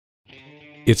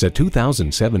It's a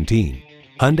 2017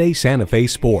 Hyundai Santa Fe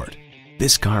Sport.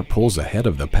 This car pulls ahead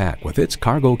of the pack with its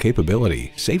cargo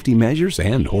capability, safety measures,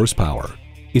 and horsepower.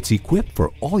 It's equipped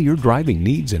for all your driving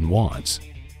needs and wants.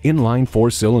 Inline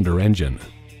 4-cylinder engine,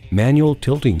 manual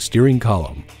tilting steering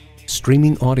column,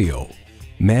 streaming audio,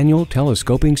 manual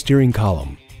telescoping steering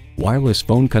column, wireless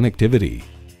phone connectivity,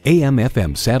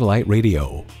 AM/FM satellite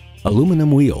radio,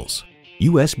 aluminum wheels,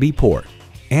 USB port,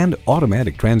 and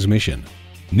automatic transmission.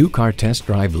 New Car Test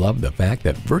Drive loved the fact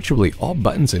that virtually all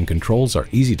buttons and controls are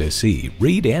easy to see,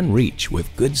 read, and reach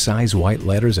with good-size white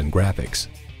letters and graphics.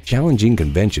 Challenging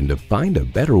convention to find a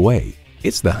better way.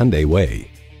 It's the Hyundai way.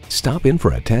 Stop in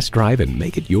for a test drive and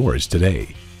make it yours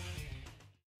today.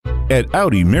 At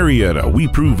Audi Marietta, we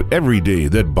prove every day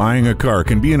that buying a car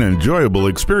can be an enjoyable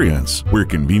experience. We're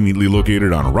conveniently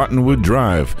located on Rottenwood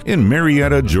Drive in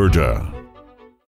Marietta, Georgia.